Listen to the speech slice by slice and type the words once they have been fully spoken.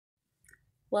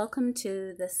Welcome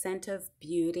to the Scent of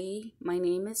Beauty. My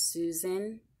name is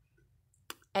Susan,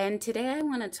 and today I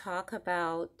want to talk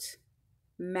about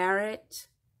merit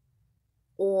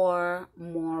or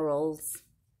morals.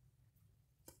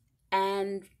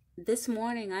 And this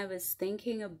morning I was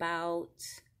thinking about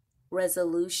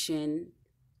resolution.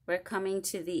 We're coming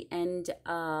to the end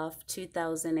of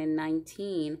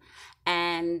 2019,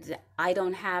 and I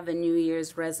don't have a New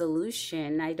Year's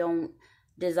resolution. I don't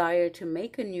desire to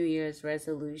make a New Year's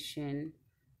resolution.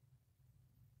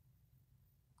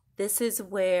 This is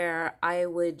where I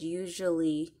would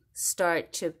usually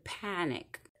start to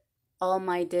panic. All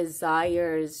my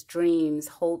desires, dreams,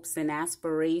 hopes, and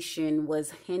aspiration was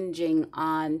hinging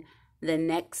on the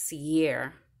next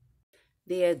year.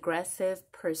 The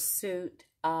aggressive pursuit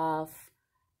of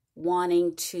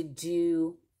wanting to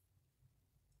do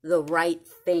the right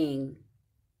thing.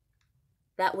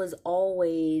 That was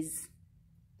always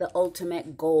the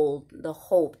ultimate goal, the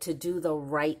hope to do the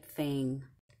right thing.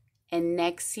 And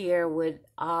next year would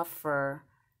offer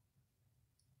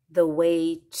the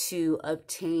way to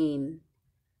obtain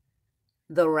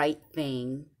the right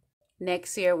thing.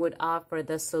 Next year would offer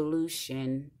the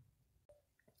solution.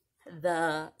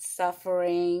 The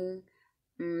suffering,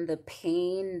 the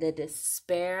pain, the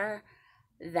despair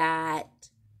that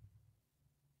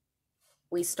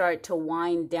we start to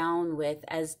wind down with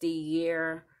as the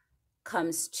year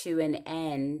comes to an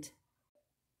end.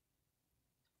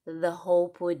 The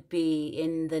hope would be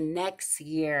in the next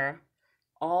year,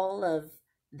 all of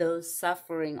those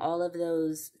suffering, all of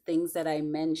those things that I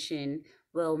mentioned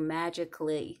would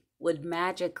magically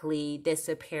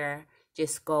disappear,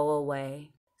 just go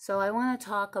away. So I want to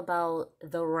talk about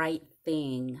the right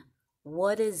thing.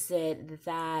 What is it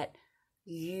that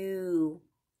you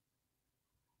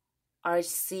are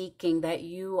seeking, that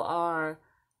you are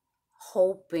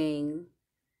hoping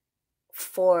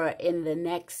for in the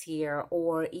next year,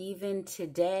 or even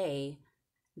today,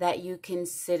 that you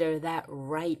consider that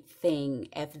right thing?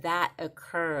 If that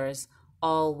occurs,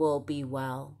 all will be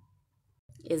well.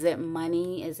 Is it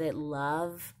money? Is it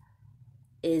love?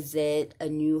 Is it a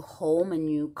new home, a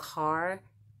new car?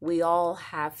 We all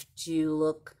have to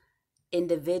look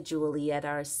individually at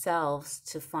ourselves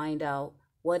to find out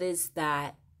what is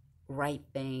that right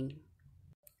thing.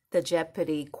 The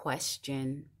Jeopardy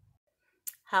question.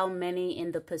 How many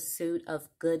in the pursuit of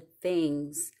good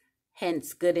things,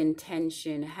 hence good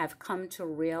intention, have come to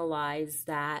realize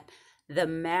that the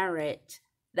merit,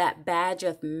 that badge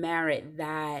of merit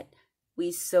that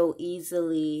we so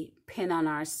easily pin on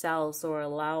ourselves or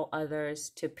allow others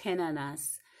to pin on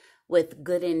us with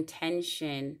good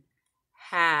intention,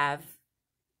 have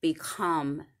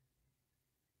become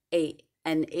an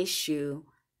issue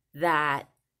that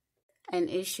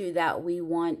we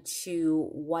want to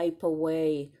wipe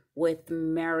away with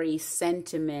merry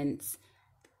sentiments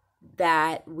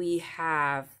that we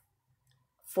have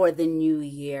for the new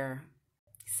year.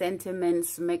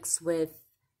 Sentiments mixed with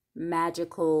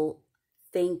magical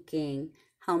thinking.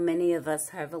 How many of us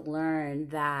have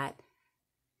learned that,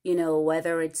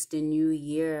 whether it's the new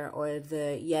year or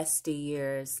the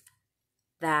yesteryears,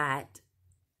 that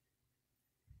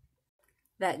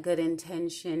good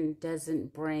intention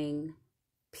doesn't bring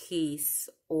peace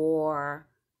or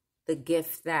the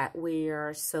gift that we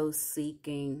are so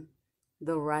seeking,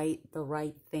 the right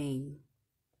thing.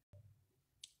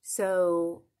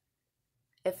 So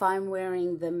if I'm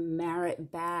wearing the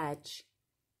merit badge,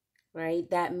 right,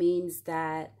 that means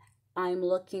that I'm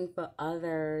looking for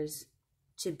others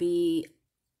to be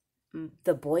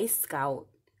the Boy Scout.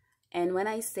 And when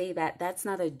I say that, that's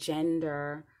not a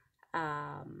gender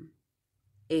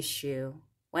issue.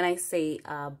 When I say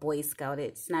Boy Scout,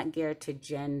 it's not geared to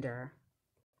gender.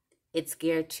 It's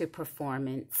geared to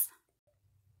performance.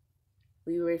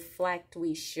 We reflect,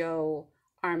 we show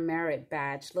our merit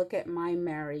badge. Look at my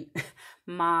merit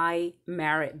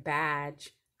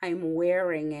badge. I'm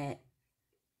wearing it.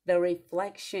 The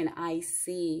reflection I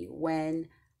see when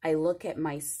I look at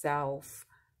myself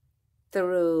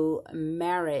through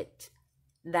merit,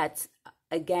 that's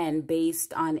again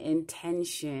based on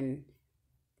intention.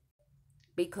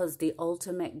 Because the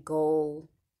ultimate goal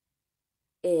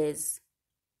is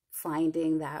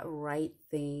finding that right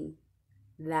thing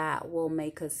that will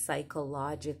make us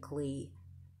psychologically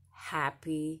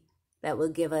happy, that will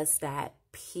give us that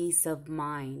peace of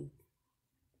mind.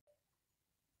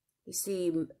 You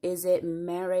see, is it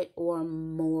merit or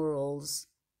morals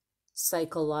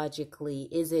psychologically?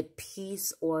 Is it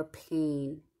peace or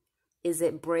pain? Is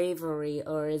it bravery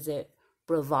or is it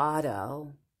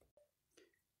bravado?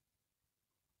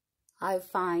 I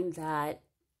find that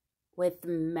with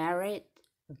merit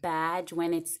badge,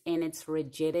 when it's in its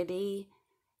rigidity,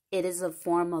 it is a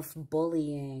form of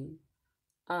bullying,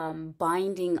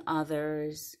 binding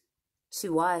others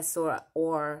to us,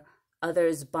 or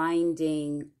others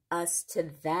binding us to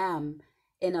them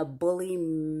in a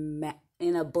bullying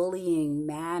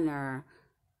manner,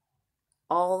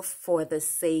 all for the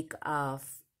sake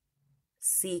of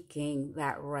seeking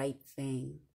that right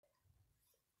thing.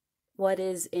 What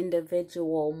is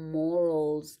individual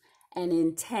morals and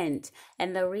intent?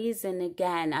 And the reason,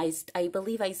 again, I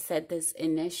believe I said this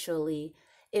initially,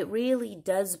 it really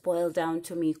does boil down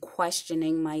to me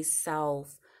questioning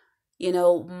myself. You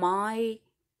know, my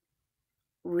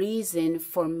reason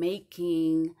for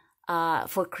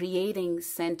creating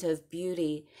Scent of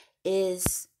Beauty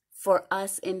is for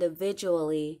us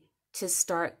individually to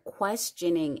start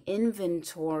questioning,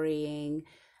 inventorying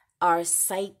our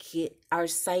psyche,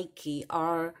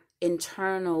 our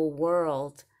internal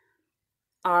world,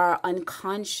 our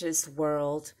unconscious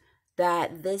world,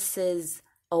 that this is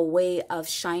a way of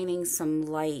shining some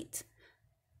light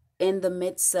in the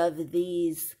midst of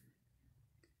these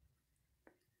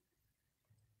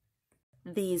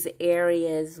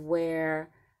areas where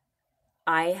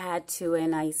I had to,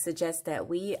 and I suggest that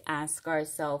we ask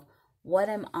ourselves, what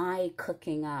am I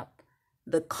cooking up?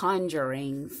 The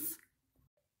conjurings.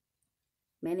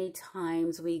 Many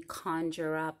times we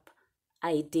conjure up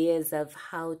ideas of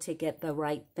how to get the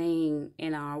right thing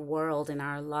in our world, in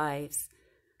our lives.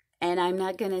 And I'm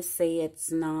not going to say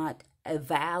it's not a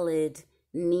valid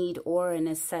need or a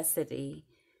necessity.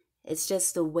 It's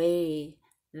just a way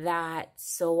that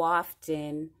so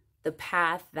often the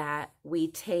path that we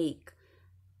take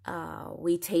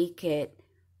it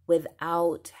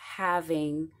without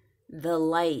having the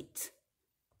light,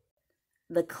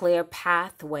 the clear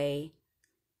pathway.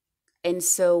 And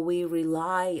so we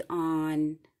rely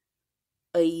on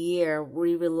a year.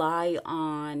 We rely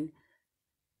on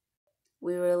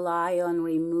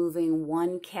removing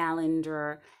one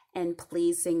calendar and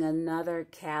placing another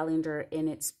calendar in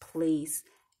its place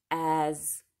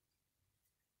as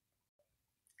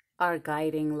our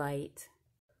guiding light.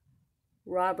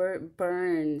 Robert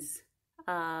Burns,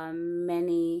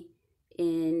 many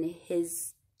in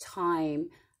his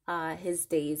time, his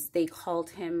days, they called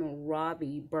him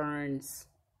Robbie Burns.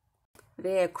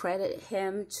 They accredit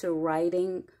him to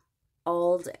writing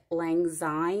Auld Lang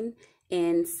Syne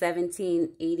in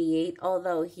 1788,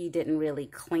 although he didn't really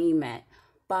claim it.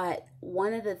 But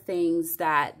one of the things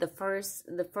that the first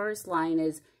line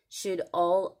is, should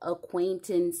all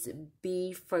acquaintance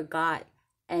be forgot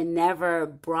and never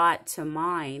brought to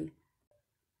mind?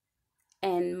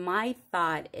 And my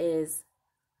thought is,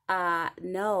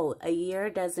 no, a year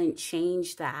doesn't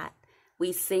change that.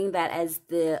 We sing that as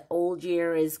the old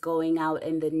year is going out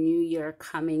and the new year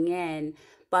coming in,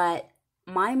 but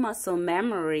my muscle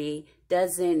memory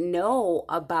doesn't know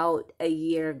about a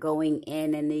year going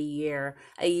in and a year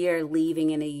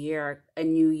leaving and a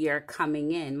new year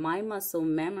coming in. My muscle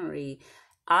memory,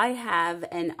 I have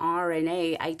an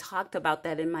RNA. I talked about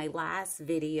that in my last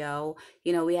video.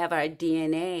 You know, we have our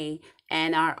DNA,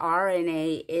 and our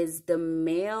RNA is the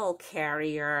mail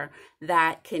carrier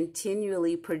that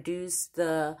continually produce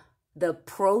the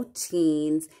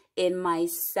proteins in my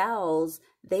cells.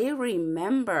 They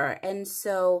remember. And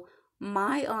so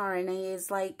my RNA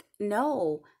is like,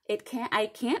 no,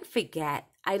 I can't forget.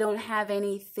 I don't have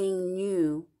anything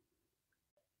new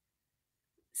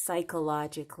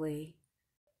psychologically.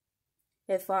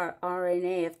 If our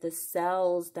RNA, if the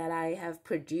cells that I have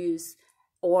produced,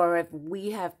 or if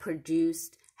we have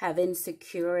produced, have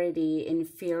insecurity,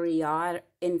 inferiority,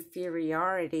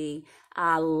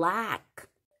 lack,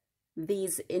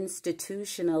 these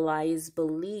institutionalized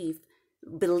beliefs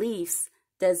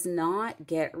does not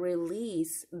get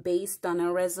released based on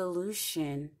a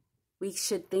resolution. We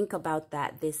should think about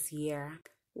that this year.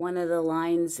 One of the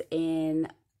lines in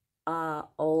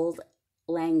Auld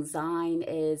Lang Syne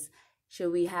is,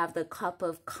 should we have the cup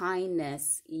of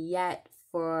kindness yet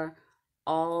for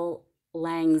Auld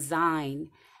Lang Syne?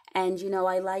 And you know,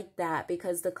 I like that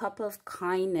because the cup of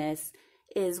kindness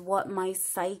is what my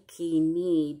psyche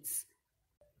needs.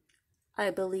 I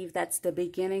believe that's the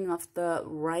beginning of the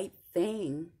right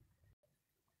thing.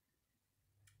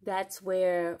 That's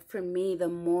where, for me, the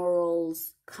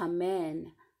morals come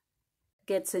in,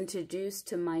 gets introduced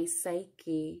to my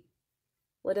psyche.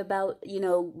 What about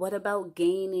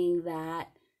gaining that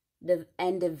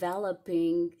and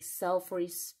developing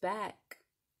self-respect?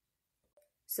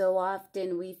 So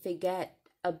often we forget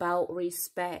about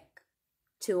respect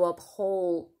to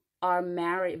uphold our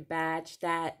merit badge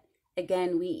that,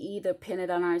 again, we either pin it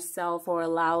on ourselves or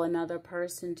allow another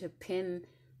person to pin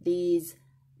these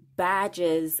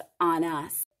badges on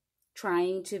us.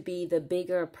 trying to be the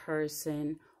bigger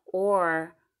person,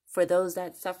 or for those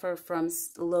that suffer from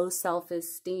low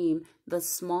self-esteem, the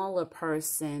smaller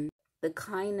person. The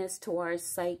kindness to our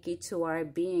psyche, to our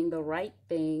being, the right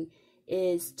thing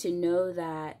is to know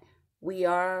that we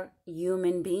are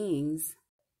human beings.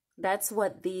 That's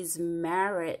what these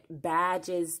merit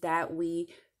badges that we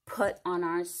put on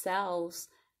ourselves,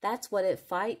 that's what it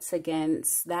fights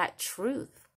against, that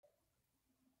truth.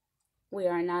 We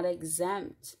are not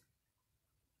exempt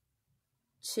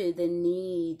to the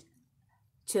need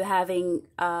to having,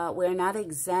 we're not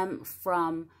exempt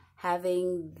from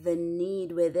having the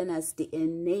need within us, the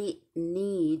innate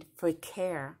need for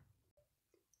care.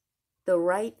 The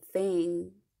right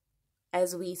thing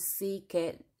as we seek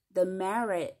it, the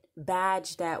merit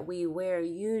badge that we wear,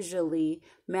 usually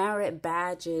merit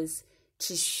badges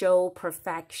to show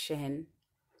perfection,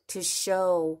 to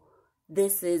show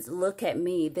this is, look at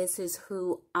me, this is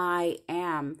who I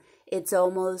am. It's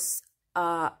almost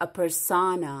a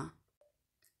persona.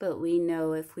 But we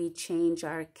know if we change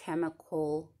our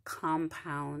chemical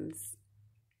compounds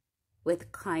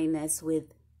with kindness,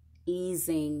 with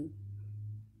easing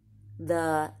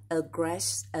the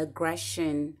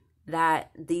aggression,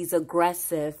 that these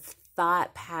aggressive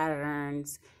thought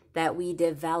patterns that we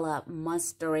develop,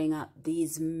 mustering up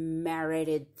these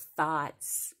merited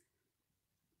thoughts.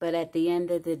 But at the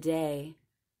end of the day,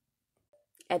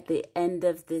 at the end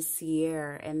of this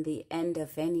year and the end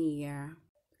of any year,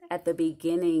 at the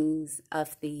beginnings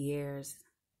of the years,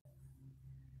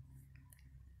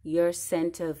 your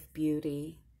scent of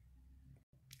beauty,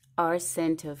 our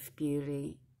scent of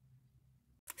beauty,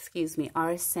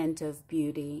 our scent of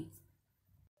beauty,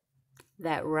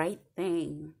 that right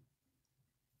thing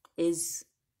is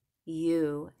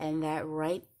you, and that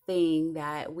right thing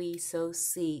that we so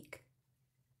seek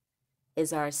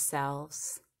is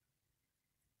ourselves.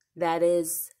 That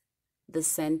is the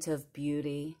scent of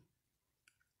beauty.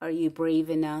 Are you brave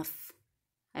enough?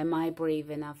 Am I brave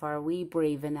enough? Are we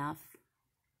brave enough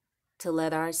to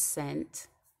let our scent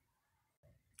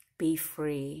be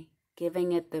free,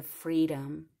 giving it the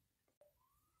freedom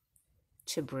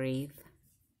to breathe?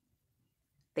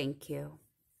 Thank you.